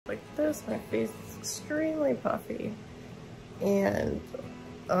notice my face is extremely puffy. And,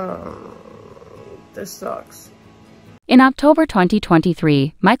 this sucks. In October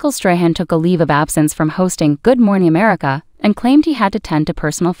 2023, Michael Strahan took a leave of absence from hosting Good Morning America and claimed he had to tend to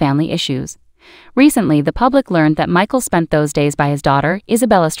personal family issues. Recently, the public learned that Michael spent those days by his daughter,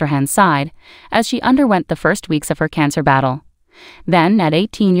 Isabella Strahan's side, as she underwent the first weeks of her cancer battle. Then, at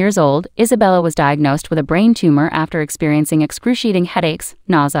 18 years old, Isabella was diagnosed with a brain tumor after experiencing excruciating headaches,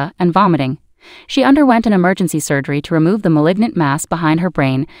 nausea, and vomiting. She underwent an emergency surgery to remove the malignant mass behind her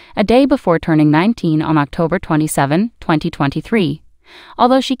brain a day before turning 19 on October 27, 2023.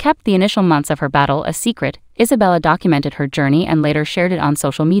 Although she kept the initial months of her battle a secret, Isabella documented her journey and later shared it on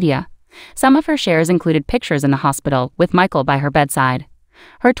social media. Some of her shares included pictures in the hospital with Michael by her bedside.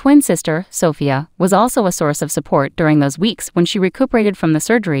 Her twin sister, Sophia, was also a source of support during those weeks when she recuperated from the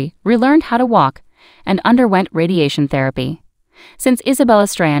surgery, relearned how to walk, and underwent radiation therapy. Since Isabella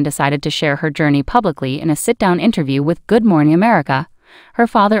Strahan decided to share her journey publicly in a sit-down interview with Good Morning America, her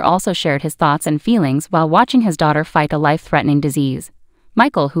father also shared his thoughts and feelings while watching his daughter fight a life-threatening disease.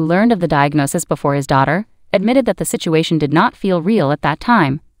 Michael, who learned of the diagnosis before his daughter, admitted that the situation did not feel real at that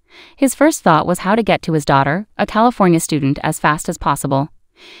time. His first thought was how to get to his daughter, a California student, as fast as possible.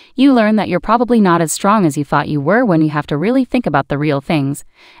 You learn that you're probably not as strong as you thought you were when you have to really think about the real things,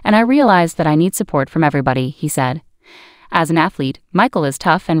 and I realized that I need support from everybody, he said. As an athlete, Michael is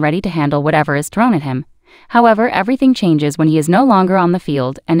tough and ready to handle whatever is thrown at him. However, everything changes when he is no longer on the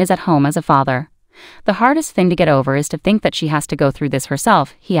field and is at home as a father. The hardest thing to get over is to think that she has to go through this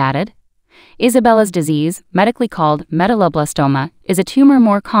herself, he added. Isabella's disease, medically called medulloblastoma, is a tumor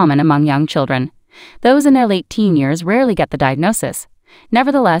more common among young children. Those in their late teen years rarely get the diagnosis.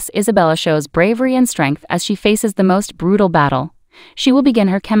 Nevertheless, Isabella shows bravery and strength as she faces the most brutal battle. She will begin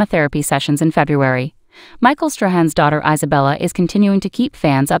her chemotherapy sessions in February. Michael Strahan's daughter Isabella is continuing to keep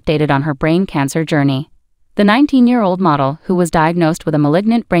fans updated on her brain cancer journey. The 19-year-old model, who was diagnosed with a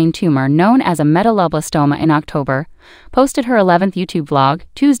malignant brain tumor known as a medulloblastoma in October, posted her 11th YouTube vlog,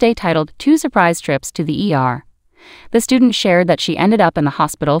 Tuesday, titled 2 Surprise Trips to the ER. The student shared that she ended up in the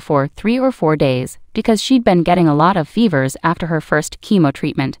hospital for 3 or 4 days because she'd been getting a lot of fevers after her first chemo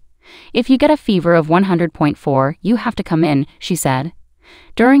treatment. If you get a fever of 100.4, you have to come in, she said.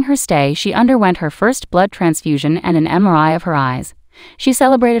 During her stay, she underwent her first blood transfusion and an MRI of her eyes. She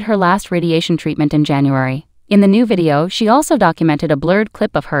celebrated her last radiation treatment in January. In the new video, she also documented a blurred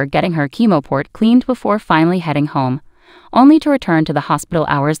clip of her getting her chemo port cleaned before finally heading home, only to return to the hospital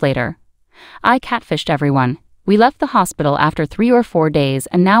hours later. I catfished everyone. We left the hospital after 3 or 4 days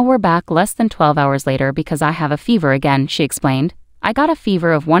and now we're back less than 12 hours later because I have a fever again, she explained. I got a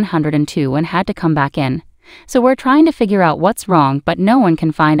fever of 102 and had to come back in. So we're trying to figure out what's wrong, but no one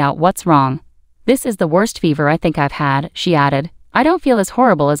can find out what's wrong. This is the worst fever I think I've had, she added. I don't feel as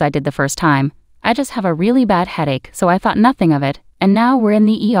horrible as I did the first time. I just have a really bad headache, so I thought nothing of it, and now we're in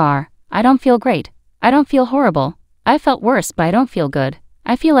the ER. I don't feel great. I don't feel horrible. I felt worse, but I don't feel good.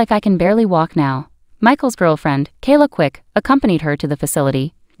 I feel like I can barely walk now. Michael's girlfriend, Kayla Quick, accompanied her to the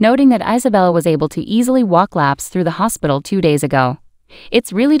facility, noting that Isabella was able to easily walk laps through the hospital 2 days ago.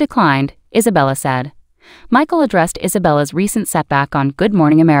 It's really declined, Isabella said. Michael addressed Isabella's recent setback on Good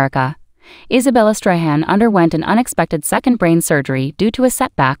Morning America. Isabella Strahan underwent an unexpected second brain surgery due to a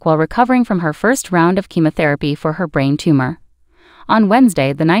setback while recovering from her first round of chemotherapy for her brain tumor. On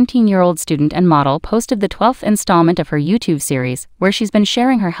Wednesday, the 19-year-old student and model posted the 12th installment of her YouTube series, where she's been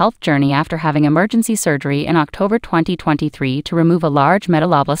sharing her health journey after having emergency surgery in October 2023 to remove a large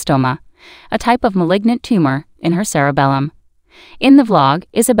medulloblastoma, a type of malignant tumor, in her cerebellum. In the vlog,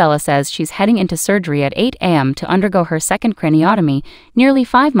 Isabella says she's heading into surgery at 8 a.m. to undergo her second craniotomy, nearly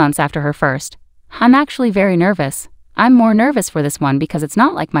 5 months after her first. I'm actually very nervous. I'm more nervous for this one because it's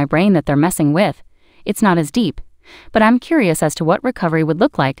not like my brain that they're messing with. It's not as deep. But I'm curious as to what recovery would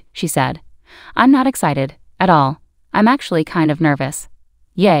look like, she said. I'm not excited, at all. I'm actually kind of nervous.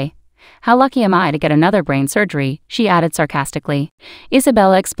 Yay. How lucky am I to get another brain surgery, she added sarcastically.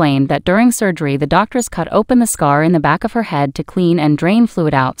 Isabella explained that during surgery the doctors cut open the scar in the back of her head to clean and drain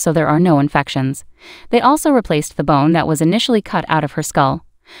fluid out so there are no infections. They also replaced the bone that was initially cut out of her skull.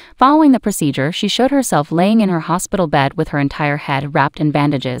 Following the procedure, she showed herself laying in her hospital bed with her entire head wrapped in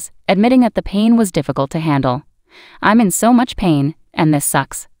bandages, admitting that the pain was difficult to handle. I'm in so much pain, and this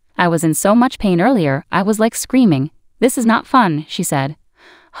sucks. I was in so much pain earlier, I was like screaming. This is not fun, she said.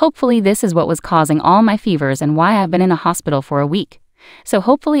 Hopefully this is what was causing all my fevers and why I've been in a hospital for a week. So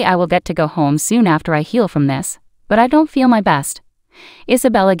hopefully I will get to go home soon after I heal from this. But I don't feel my best.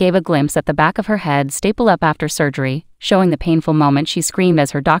 Isabella gave a glimpse at the back of her head stapled up after surgery, showing the painful moment she screamed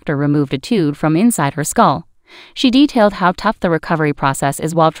as her doctor removed a tube from inside her skull. She detailed how tough the recovery process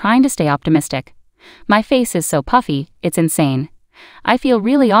is while trying to stay optimistic. "My face is so puffy, it's insane. I feel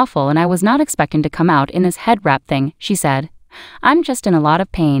really awful and I was not expecting to come out in this head wrap thing," she said. "I'm just in a lot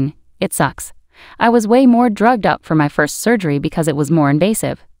of pain. It sucks. I was way more drugged up for my first surgery because it was more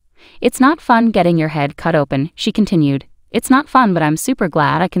invasive. It's not fun getting your head cut open," she continued. "It's not fun, but I'm super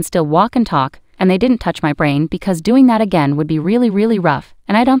glad I can still walk and talk, and they didn't touch my brain because doing that again would be really, really rough,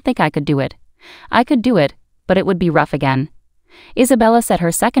 and I don't think I could do it. I could do it, but it would be rough again." Isabella said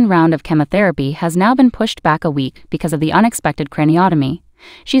her second round of chemotherapy has now been pushed back a week because of the unexpected craniotomy.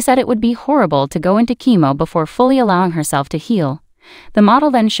 She said it would be horrible to go into chemo before fully allowing herself to heal. The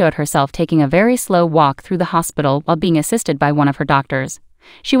model then showed herself taking a very slow walk through the hospital while being assisted by one of her doctors.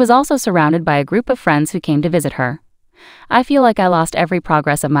 She was also surrounded by a group of friends who came to visit her. "I feel like I lost every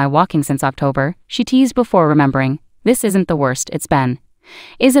progress of my walking since October," she teased before remembering, "This isn't the worst it's been."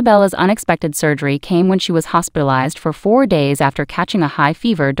 Isabella's unexpected surgery came when she was hospitalized for 4 days after catching a high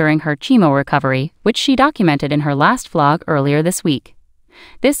fever during her chemo recovery, which she documented in her last vlog earlier this week.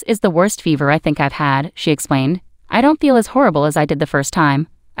 "This is the worst fever I think I've had," she explained. "I don't feel as horrible as I did the first time.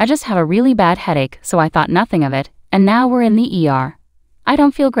 I just have a really bad headache, so I thought nothing of it, and now we're in the ER. I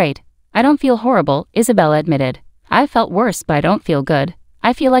don't feel great. I don't feel horrible," Isabella admitted. "I've felt worse, but I don't feel good.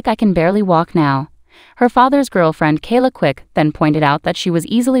 I feel like I can barely walk now." Her father's girlfriend Kayla Quick then pointed out that she was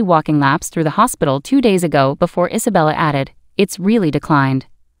easily walking laps through the hospital 2 days ago before Isabella added, "It's really declined."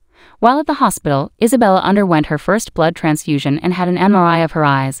 While at the hospital, Isabella underwent her first blood transfusion and had an MRI of her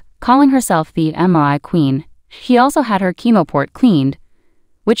eyes, calling herself the MRI Queen. She also had her chemo port cleaned,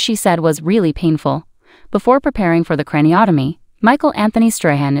 which she said was really painful. Before preparing for the craniotomy, Michael Anthony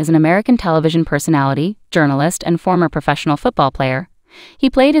Strahan is an American television personality, journalist, and former professional football player. He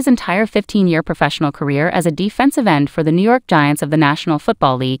played his entire 15-year professional career as a defensive end for the New York Giants of the National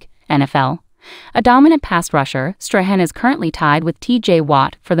Football League, NFL. A dominant pass rusher, Strahan is currently tied with T.J.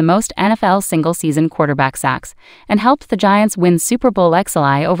 Watt for the most NFL single-season quarterback sacks, and helped the Giants win Super Bowl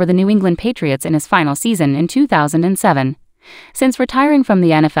XLI over the New England Patriots in his final season in 2007. Since retiring from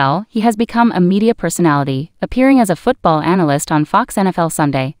the NFL, he has become a media personality, appearing as a football analyst on Fox NFL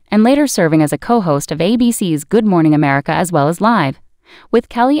Sunday, and later serving as a co-host of ABC's Good Morning America as well as Live with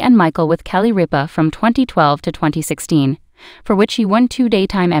Kelly and Michael with Kelly Ripa from 2012 to 2016, for which he won 2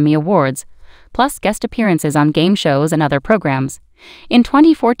 Daytime Emmy Awards, plus guest appearances on game shows and other programs. In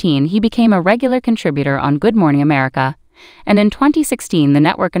 2014, he became a regular contributor on Good Morning America, and in 2016 the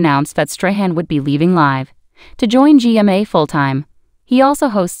network announced that Strahan would be leaving Live to join GMA full-time. He also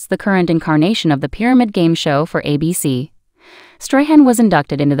hosts the current incarnation of the Pyramid Game Show for ABC. Strahan was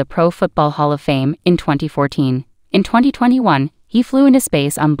inducted into the Pro Football Hall of Fame in 2014. In 2021, he flew into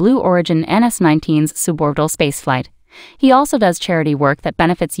space on Blue Origin NS-19's suborbital spaceflight. He also does charity work that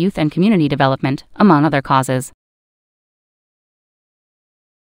benefits youth and community development, among other causes.